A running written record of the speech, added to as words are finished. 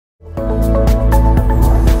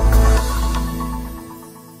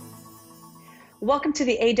Welcome to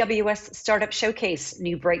the AWS Startup Showcase,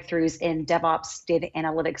 new breakthroughs in DevOps, data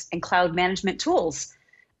analytics, and cloud management tools.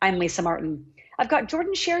 I'm Lisa Martin. I've got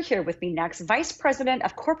Jordan Sher here with me next, Vice President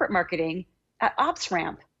of Corporate Marketing at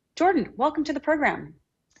OpsRamp. Jordan, welcome to the program.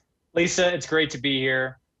 Lisa, it's great to be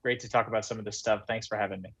here. Great to talk about some of this stuff. Thanks for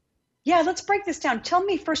having me. Yeah, let's break this down. Tell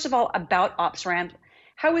me, first of all, about OpsRamp.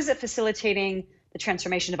 How is it facilitating the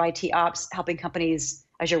transformation of IT ops, helping companies,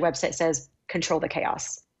 as your website says, control the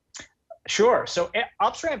chaos? Sure. So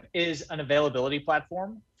OpsRamp is an availability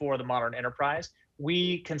platform for the modern enterprise.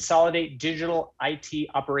 We consolidate digital IT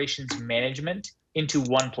operations management into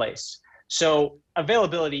one place. So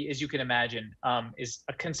availability, as you can imagine, is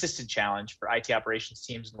a consistent challenge for IT operations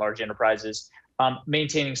teams in large enterprises.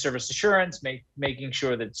 Maintaining service assurance, making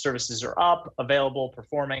sure that services are up, available,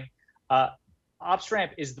 performing.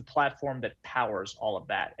 OpsRamp is the platform that powers all of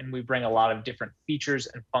that. And we bring a lot of different features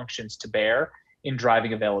and functions to bear in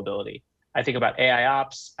driving availability. I think about AI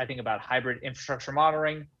ops, I think about hybrid infrastructure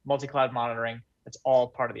monitoring, multi-cloud monitoring. That's all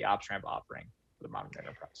part of the OpsRamp offering for the modern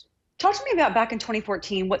enterprise. Talk to me about back in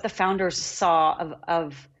 2014, what the founders saw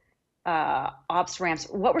of OpsRamps.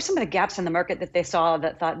 What were some of the gaps in the market that they saw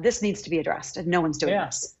that thought this needs to be addressed and no one's doing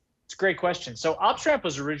this? It's a great question. So OpsRamp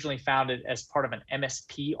was originally founded as part of an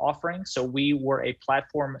MSP offering. So we were a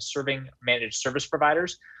platform serving managed service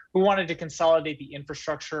providers who wanted to consolidate the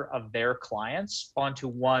infrastructure of their clients onto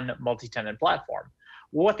one multi-tenant platform.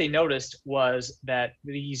 What they noticed was that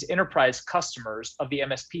these enterprise customers of the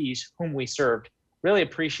MSPs whom we served really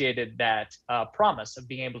appreciated that promise of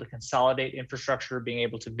being able to consolidate infrastructure, being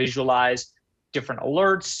able to visualize different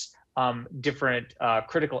alerts, different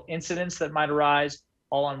critical incidents that might arise,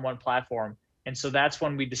 all on one platform. And so that's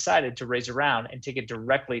when we decided to raise around and take it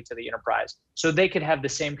directly to the enterprise so they could have the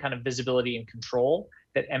same kind of visibility and control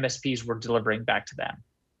that MSPs were delivering back to them.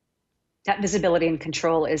 That visibility and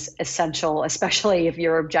control is essential, especially if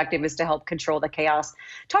your objective is to help control the chaos.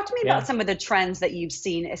 Talk to me about some of the trends that you've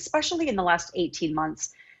seen, especially in the last 18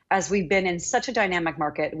 months. As we've been in such a dynamic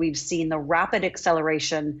market, we've seen the rapid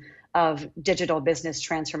acceleration of digital business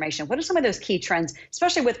transformation. What are some of those key trends,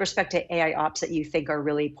 especially with respect to AI ops, that you think are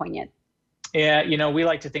really poignant? Yeah, we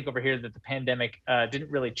like to think over here that the pandemic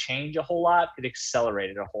didn't really change a whole lot. It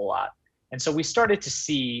accelerated a whole lot. And so we started to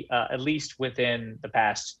see, at least within the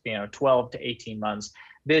past 12 to 18 months,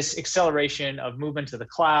 this acceleration of movement to the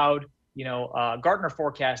cloud. Gartner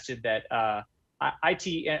forecasted that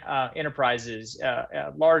IT enterprises,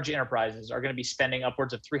 large enterprises, are going to be spending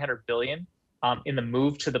upwards of $300 billion in the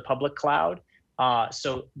move to the public cloud.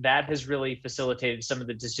 So that has really facilitated some of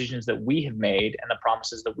the decisions that we have made and the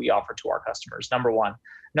promises that we offer to our customers, number one.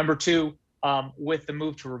 Number two, with the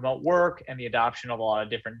move to remote work and the adoption of a lot of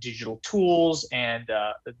different digital tools and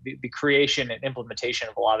the creation and implementation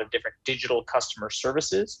of a lot of different digital customer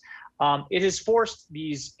services, it has forced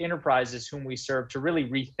these enterprises whom we serve to really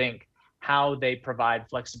rethink how they provide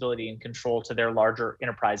flexibility and control to their larger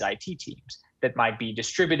enterprise IT teams that might be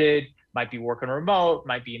distributed, might be working remote,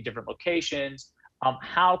 might be in different locations.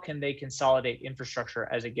 How can they consolidate infrastructure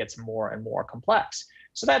as it gets more and more complex?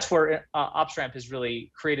 So that's where OpsRamp has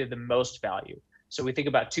really created the most value. So we think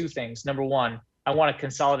about two things. Number one, I want to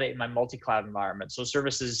consolidate in my multi-cloud environment. So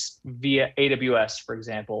services via AWS, for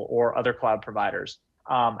example, or other cloud providers.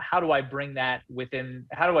 How do I bring that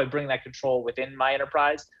control within my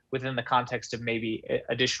enterprise, within the context of maybe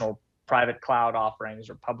additional private cloud offerings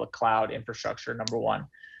or public cloud infrastructure, number one.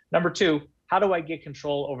 Number two, how do I get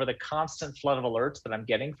control over the constant flood of alerts that I'm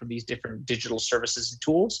getting from these different digital services and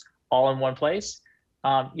tools all in one place?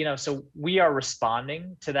 So we are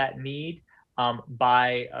responding to that need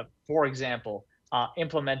by, for example,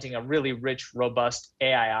 implementing a really rich, robust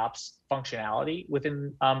AI ops functionality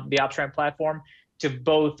within the OpsRamp platform to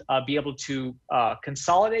both be able to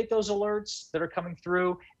consolidate those alerts that are coming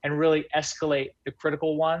through and really escalate the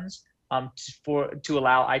critical ones to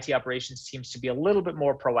allow IT operations teams to be a little bit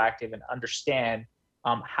more proactive and understand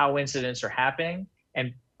how incidents are happening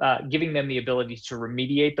and giving them the ability to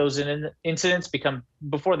remediate those incidents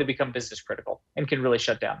before they become business critical and can really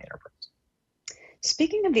shut down the enterprise.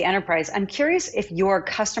 Speaking of the enterprise, I'm curious if your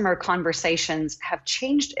customer conversations have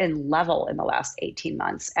changed in level in the last 18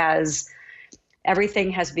 months as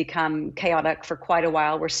everything has become chaotic for quite a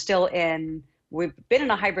while. We've been in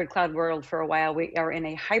a hybrid cloud world for a while. We are in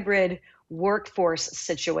a hybrid workforce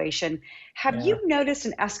situation. Have you noticed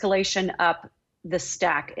an escalation up the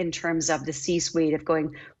stack in terms of the C-suite of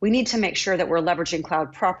going, we need to make sure that we're leveraging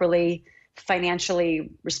cloud properly, financially,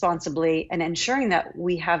 responsibly, and ensuring that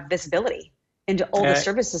we have visibility into all the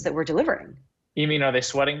services that we're delivering? You mean, are they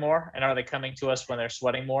sweating more? And are they coming to us when they're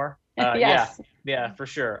sweating more? Yes. Yeah, for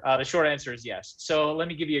sure. The short answer is yes. So let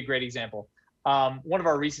me give you a great example. one of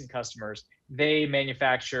our recent customers, they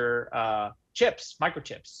manufacture chips,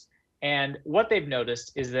 microchips. And what they've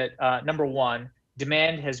noticed is that, number one,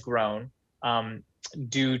 demand has grown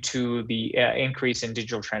due to the increase in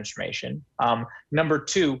digital transformation. Number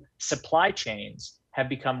two, supply chains have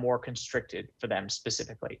become more constricted for them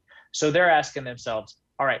specifically. So they're asking themselves,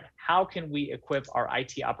 all right, how can we equip our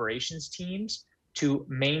IT operations teams to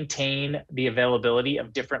maintain the availability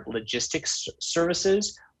of different logistics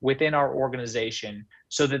services within our organization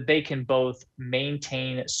so that they can both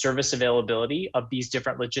maintain service availability of these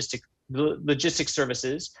different logistics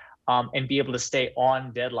services and be able to stay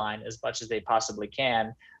on deadline as much as they possibly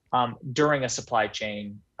can during a supply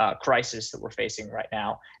chain crisis that we're facing right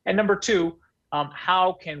now. And number two,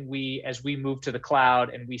 how can we, as we move to the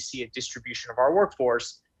cloud and we see a distribution of our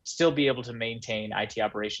workforce, still be able to maintain IT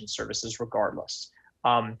operations services regardless?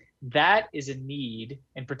 That is a need,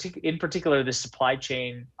 in particular, the supply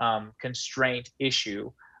chain constraint issue.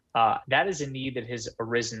 That is a need that has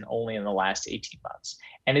arisen only in the last 18 months.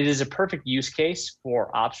 And it is a perfect use case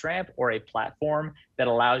for OpsRamp, or a platform that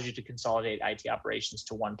allows you to consolidate IT operations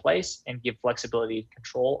to one place and give flexibility and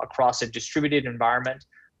control across a distributed environment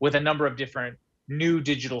with a number of different new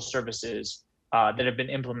digital services that have been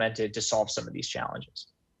implemented to solve some of these challenges.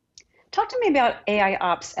 Talk to me about AI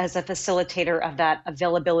Ops as a facilitator of that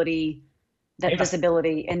availability, that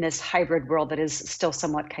visibility in this hybrid world that is still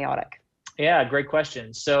somewhat chaotic. Yeah, great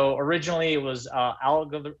question. So originally it was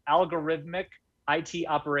algorithmic IT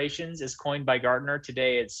operations, is coined by Gartner.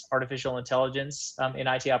 Today it's artificial intelligence in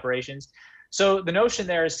IT operations. So the notion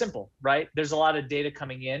there is simple, right? There's a lot of data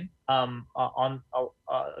coming in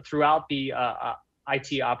throughout the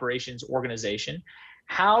IT operations organization.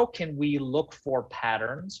 How can we look for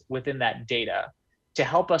patterns within that data to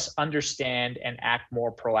help us understand and act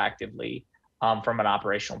more proactively from an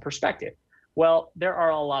operational perspective? Well, there are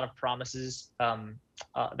a lot of promises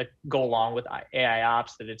that go along with AI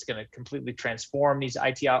Ops, that it's going to completely transform these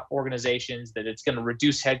IT organizations, that it's going to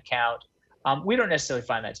reduce headcount. We don't necessarily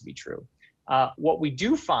find that to be true. What we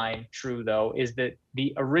do find true, though, is that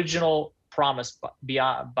the original promise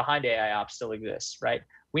behind AI Ops still exists, right?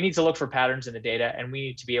 We need to look for patterns in the data, and we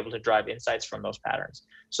need to be able to drive insights from those patterns.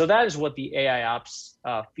 So that is what the AI Ops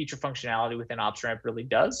feature functionality within OpsRamp really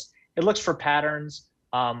does. It looks for patterns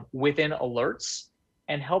within alerts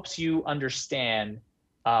and helps you understand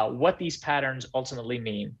what these patterns ultimately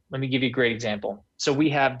mean. Let me give you a great example. So we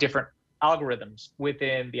have different algorithms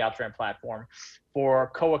within the OpsRamp platform for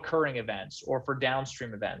co-occurring events or for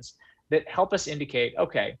downstream events that help us indicate,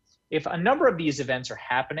 okay, if a number of these events are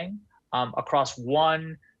happening across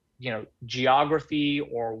one, geography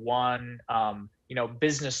or one,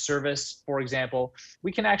 business service, for example,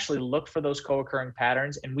 we can actually look for those co-occurring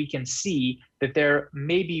patterns, and we can see that there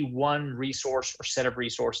may be one resource or set of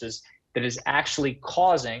resources that is actually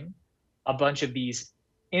causing a bunch of these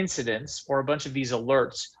incidents or a bunch of these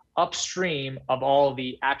alerts upstream of all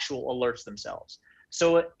the actual alerts themselves.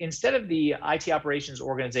 So instead of the IT operations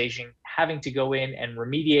organization having to go in and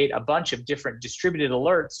remediate a bunch of different distributed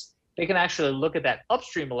alerts, they can actually look at that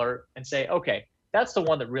upstream alert and say, okay, that's the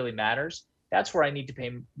one that really matters. That's where I need to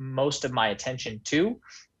pay most of my attention to.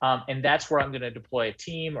 And that's where I'm going to deploy a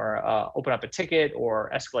team, or open up a ticket,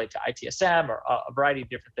 or escalate to ITSM, or a variety of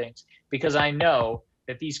different things, because I know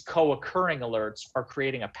that these co-occurring alerts are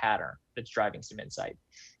creating a pattern that's driving some insight.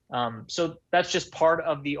 So that's just part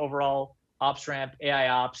of the overall OpsRamp AI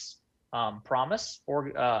Ops promise.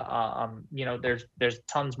 Or there's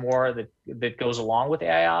tons more that goes along with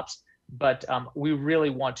AI Ops, but we really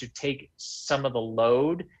want to take some of the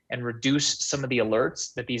load and reduce some of the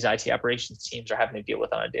alerts that these IT operations teams are having to deal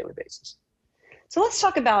with on a daily basis. So let's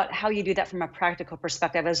talk about how you do that from a practical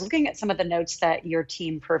perspective. I was looking at some of the notes that your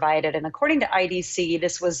team provided, and according to IDC,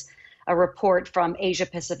 this was a report from Asia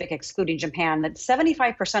Pacific, excluding Japan, that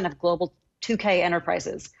 75% of global 2K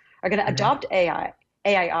enterprises are going to adopt AI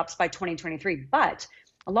Ops by 2023. But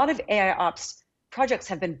a lot of AI Ops projects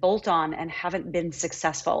have been bolt-on and haven't been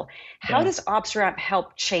successful. How does OpsRamp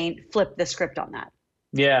help flip the script on that?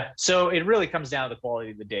 Yeah, so it really comes down to the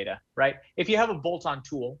quality of the data, right? If you have a bolt-on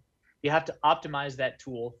tool, you have to optimize that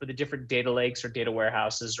tool for the different data lakes or data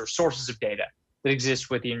warehouses or sources of data that exist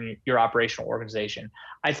within your operational organization.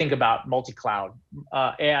 I think about multi-cloud,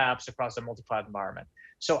 AI Ops across a multi-cloud environment.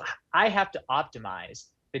 So I have to optimize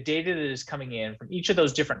the data that is coming in from each of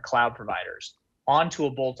those different cloud providers onto a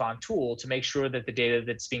bolt-on tool to make sure that the data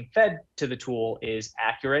that's being fed to the tool is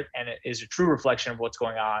accurate and it is a true reflection of what's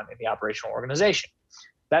going on in the operational organization.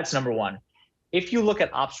 That's number one. If you look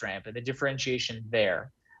at OpsRamp and the differentiation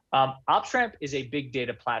there, OpsRamp is a big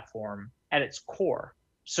data platform at its core.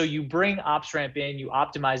 So you bring OpsRamp in, you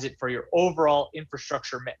optimize it for your overall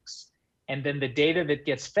infrastructure mix. And then the data that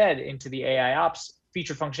gets fed into the AI ops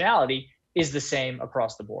feature functionality is the same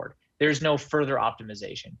across the board. There's no further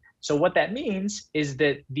optimization. So what that means is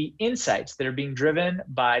that the insights that are being driven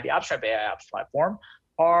by the OpsRamp AI ops platform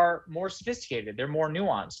are more sophisticated, they're more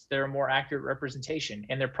nuanced, they're a more accurate representation,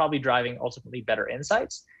 and they're probably driving ultimately better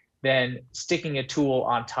insights than sticking a tool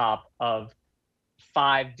on top of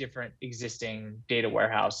 5 different existing data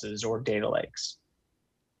warehouses or data lakes.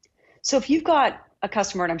 So if you've got a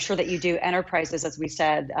customer, and I'm sure that you do, enterprises, as we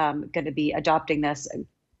said, going to be adopting this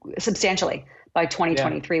substantially by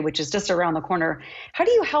 2023, which is just around the corner. How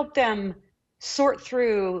do you help them sort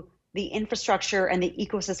through the infrastructure and the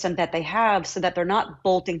ecosystem that they have so that they're not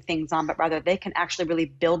bolting things on, but rather they can actually really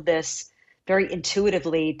build this very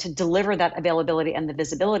intuitively to deliver that availability and the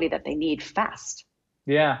visibility that they need fast?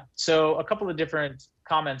 Yeah, so a couple of different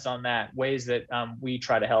comments on that, ways that we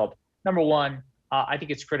try to help. Number one, I think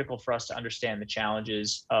it's critical for us to understand the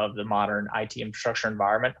challenges of the modern IT infrastructure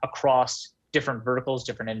environment across different verticals,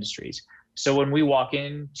 different industries. So when we walk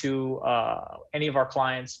into any of our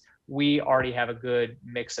clients, we already have a good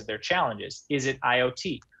mix of their challenges. Is it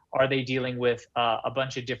IoT? Are they dealing with a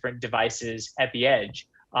bunch of different devices at the edge?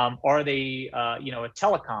 Are they, a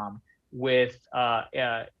telecom with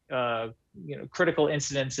critical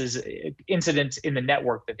incidents in the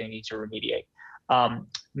network that they need to remediate?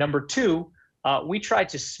 Number two, we try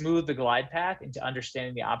to smooth the glide path into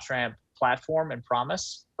understanding the OpsRamp platform and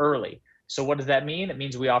promise early. So what does that mean? It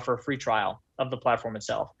means we offer a free trial of the platform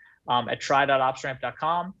itself. At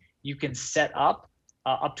try.opsramp.com, you can set up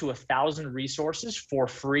to 1,000 resources for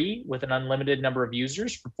free with an unlimited number of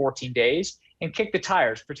users for 14 days and kick the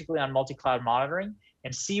tires, particularly on multi-cloud monitoring,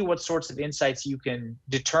 and see what sorts of insights you can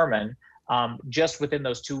determine just within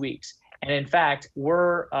those 2 weeks. And in fact,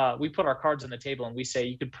 we put our cards on the table and we say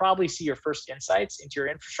you could probably see your first insights into your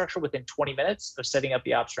infrastructure within 20 minutes of setting up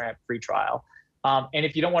the OpsRamp free trial. And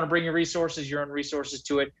if you don't want to bring your resources, your own resources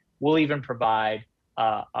to it, we'll even provide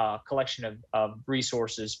a collection of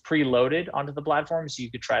resources preloaded onto the platform so you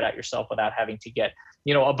could try it out yourself without having to get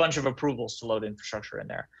a bunch of approvals to load infrastructure in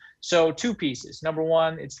there. So 2 pieces. Number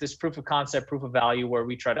one, it's this proof of concept, proof of value, where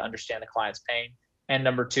we try to understand the client's pain. And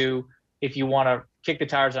number two, if you want to kick the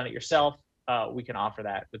tires on it yourself, we can offer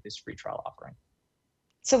that with this free trial offering.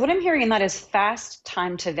 So what I'm hearing in that is fast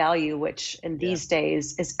time to value, which in these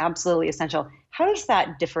days is absolutely essential. How does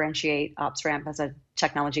that differentiate OpsRamp as a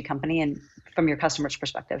technology company and from your customer's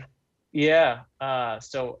perspective? Yeah,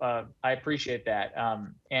 so I appreciate that.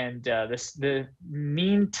 The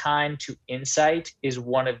mean time to insight is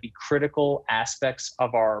one of the critical aspects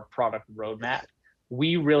of our product roadmap.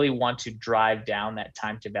 We really want to drive down that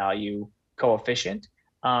time to value coefficient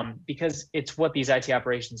because it's what these IT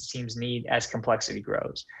operations teams need as complexity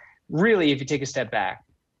grows. Really, if you take a step back,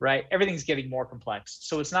 right, everything's getting more complex.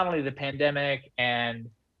 So it's not only the pandemic and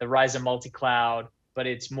the rise of multi-cloud, but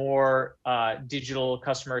it's more digital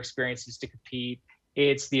customer experiences to compete.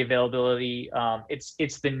 It's the availability.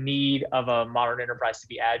 It's the need of a modern enterprise to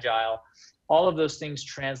be agile. All of those things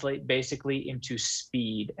translate basically into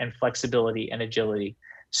speed and flexibility and agility.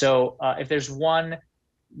 So if there's one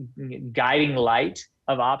guiding light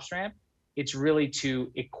of OpsRamp, it's really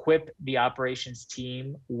to equip the operations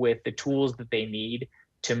team with the tools that they need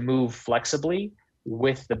to move flexibly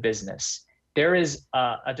with the business. There is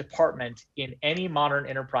a department in any modern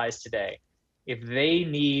enterprise today, if they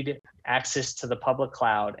need access to the public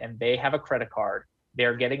cloud and they have a credit card,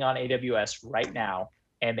 they're getting on AWS right now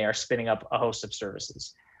and they are spinning up a host of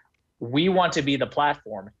services. We want to be the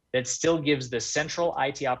platform that still gives the central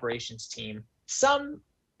IT operations team some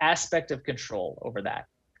aspect of control over that,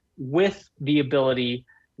 with the ability,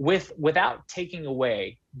 without taking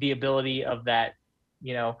away the ability of that,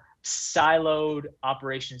 siloed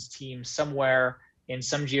operations team somewhere in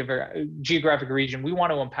some geographic region. We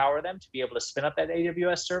want to empower them to be able to spin up that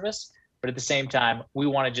AWS service, but at the same time, we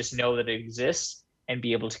want to just know that it exists and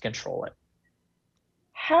be able to control it.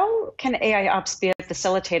 How can AI ops be a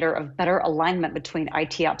facilitator of better alignment between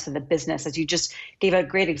IT ops and the business? As you just gave a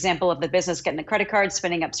great example of the business getting the credit card,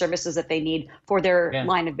 spinning up services that they need for their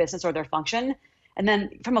line of business or their function. And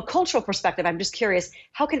then from a cultural perspective, I'm just curious,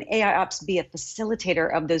 how can AI ops be a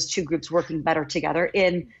facilitator of those two groups working better together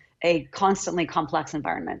in a constantly complex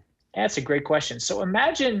environment? That's a great question. So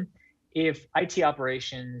imagine if IT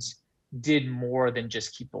operations did more than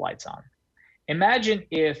just keep the lights on. Imagine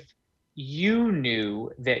if you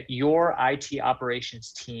knew that your IT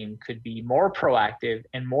operations team could be more proactive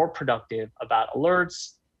and more productive about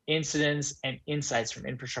alerts, incidents, and insights from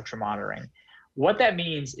infrastructure monitoring. What that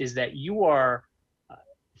means is that you are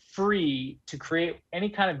free to create any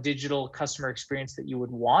kind of digital customer experience that you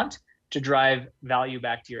would want to drive value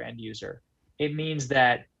back to your end user. It means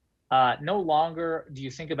that no longer do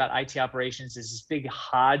you think about IT operations as this big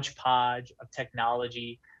hodgepodge of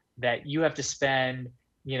technology that you have to spend,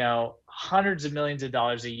 hundreds of millions of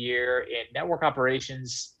dollars a year in network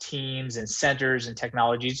operations teams and centers and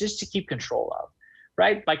technologies just to keep control of,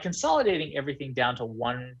 right? By consolidating everything down to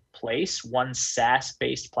one place, one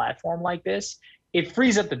SaaS-based platform like this, it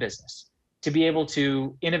frees up the business to be able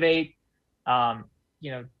to innovate,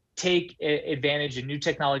 take advantage of new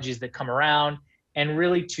technologies that come around, and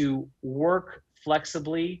really to work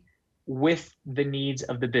flexibly with the needs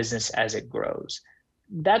of the business as it grows.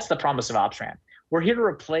 That's the promise of OpsRamp. We're here to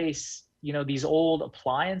replace, these old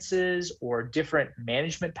appliances or different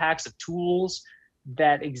management packs of tools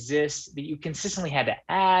that exist that you consistently had to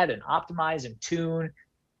add and optimize and tune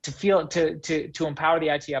to empower the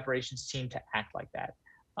IT operations team to act like that.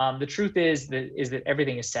 The truth is that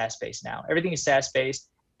everything is SaaS-based now. Everything is SaaS-based,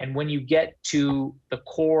 and when you get to the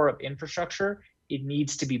core of infrastructure, it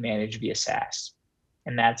needs to be managed via SaaS.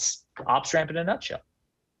 And that's OpsRamp in a nutshell.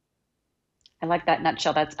 I like that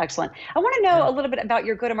nutshell. That's excellent. I want to know a little bit about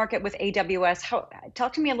your go-to-market with AWS.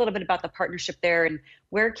 Talk to me a little bit about the partnership there, and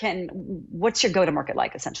what's your go-to-market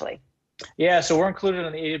like, essentially? Yeah, so we're included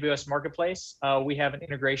on the AWS marketplace. We have an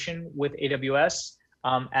integration with AWS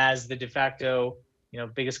as the de facto,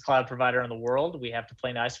 biggest cloud provider in the world. We have to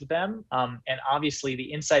play nice with them, and obviously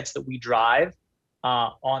the insights that we drive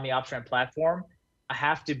on the OpsRamp platform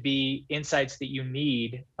have to be insights that you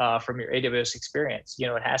need from your AWS experience.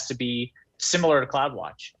 It has to be similar to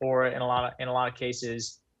CloudWatch, or in a lot of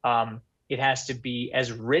cases, it has to be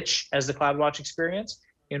as rich as the CloudWatch experience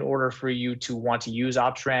in order for you to want to use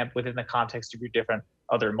OpsRamp within the context of your different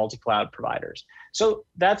other multi-cloud providers. So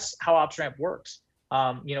that's how OpsRamp works.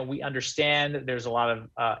 We understand that there's a lot of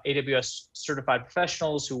AWS certified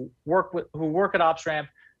professionals who work at OpsRamp,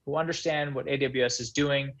 who understand what AWS is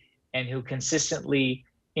doing, and who consistently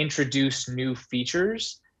introduce new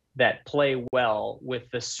features that play well with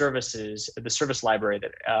the service library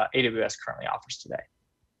that AWS currently offers today.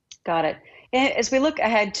 Got it. As we look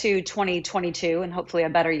ahead to 2022 and hopefully a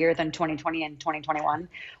better year than 2020 and 2021,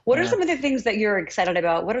 what are some of the things that you're excited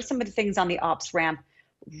about? What are some of the things on the OpsRamp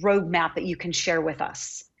roadmap that you can share with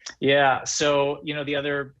us? Yeah, so the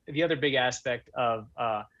other big aspect of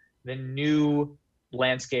the new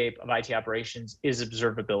landscape of IT operations is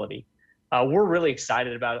observability. We're really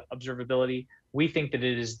excited about observability. We think that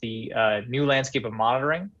it is the new landscape of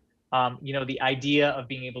monitoring. The idea of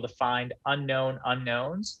being able to find unknown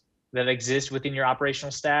unknowns that exist within your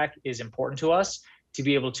operational stack is important to us, to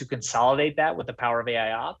be able to consolidate that with the power of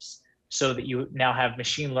AI ops, so that you now have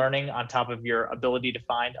machine learning on top of your ability to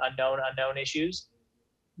find unknown issues.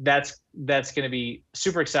 That's going to be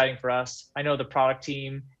super exciting for us. I know the product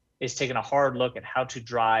team is taking a hard look at how to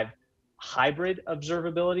drive hybrid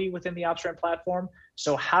observability within the OpsRamp platform.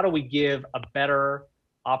 So how do we give a better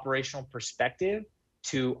operational perspective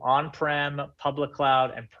to on-prem, public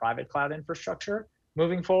cloud, and private cloud infrastructure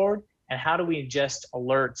moving forward? And how do we ingest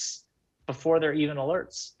alerts before they're even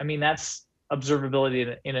alerts? I mean, that's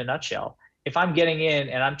observability in a nutshell. If I'm getting in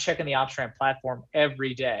and I'm checking the OpsRamp platform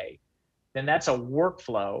every day, then that's a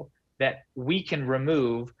workflow that we can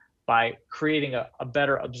remove by creating a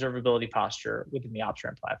better observability posture within the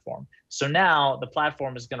OpsRamp platform. So now the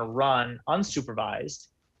platform is going to run unsupervised,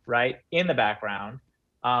 right, in the background,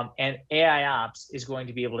 and AI ops is going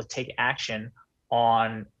to be able to take action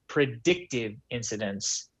on predictive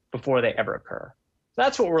incidents before they ever occur. So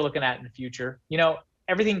that's what we're looking at in the future.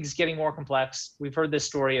 Everything's getting more complex. We've heard this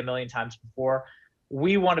story a million times before.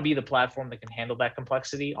 We want to be the platform that can handle that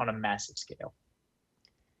complexity on a massive scale.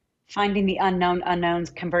 Finding the unknown unknowns,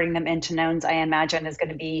 converting them into knowns, I imagine, is going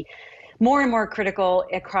to be more and more critical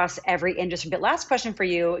across every industry. But last question for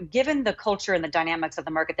you, given the culture and the dynamics of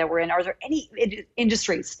the market that we're in, are there any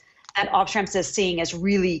industries that OpsRamp is seeing as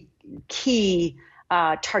really key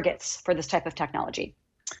targets for this type of technology?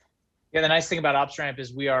 Yeah, the nice thing about OpsRamp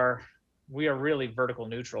is we are really vertical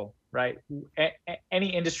neutral, right?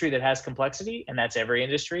 Any industry that has complexity, and that's every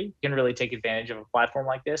industry, can really take advantage of a platform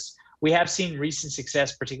like this. We have seen recent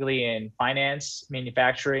success, particularly in finance,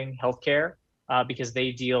 manufacturing, healthcare, because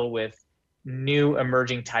they deal with new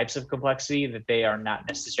emerging types of complexity that they are not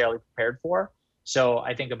necessarily prepared for. So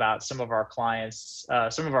I think about some of our clients,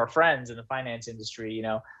 some of our friends in the finance industry,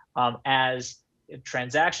 as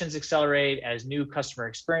transactions accelerate, as new customer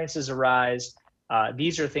experiences arise,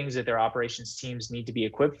 these are things that their operations teams need to be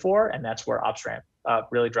equipped for, and that's where OpsRamp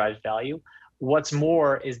really drives value. What's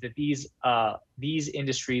more is that these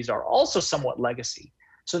industries are also somewhat legacy.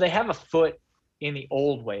 So they have a foot in the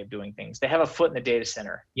old way of doing things. They have a foot in the data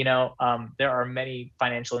center. There are many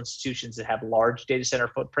financial institutions that have large data center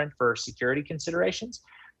footprint for security considerations.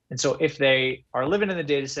 And so if they are living in the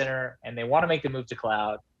data center and they want to make the move to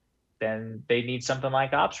cloud, then they need something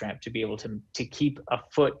like OpsRamp to be able to keep a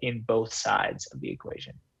foot in both sides of the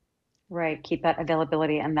equation. Right, keep that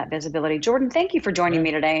availability and that visibility. Jordan, thank you for joining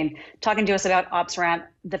me today and talking to us about OpsRamp,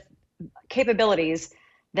 the capabilities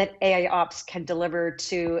that AI Ops can deliver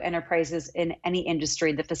to enterprises in any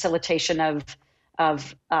industry, the facilitation of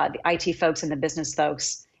the IT folks and the business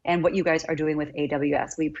folks, and what you guys are doing with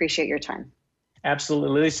AWS. We appreciate your time.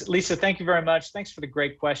 Absolutely. Lisa, thank you very much. Thanks for the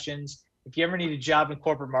great questions. If you ever need a job in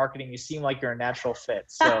corporate marketing, you seem like you're a natural fit.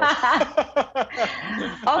 So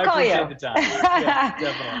I'll call you. The time. Yeah,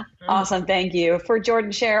 definitely. Awesome. Thank you. For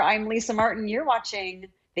Jordan, Sher, I'm Lisa Martin. You're watching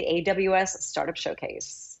the AWS Startup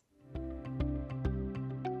Showcase.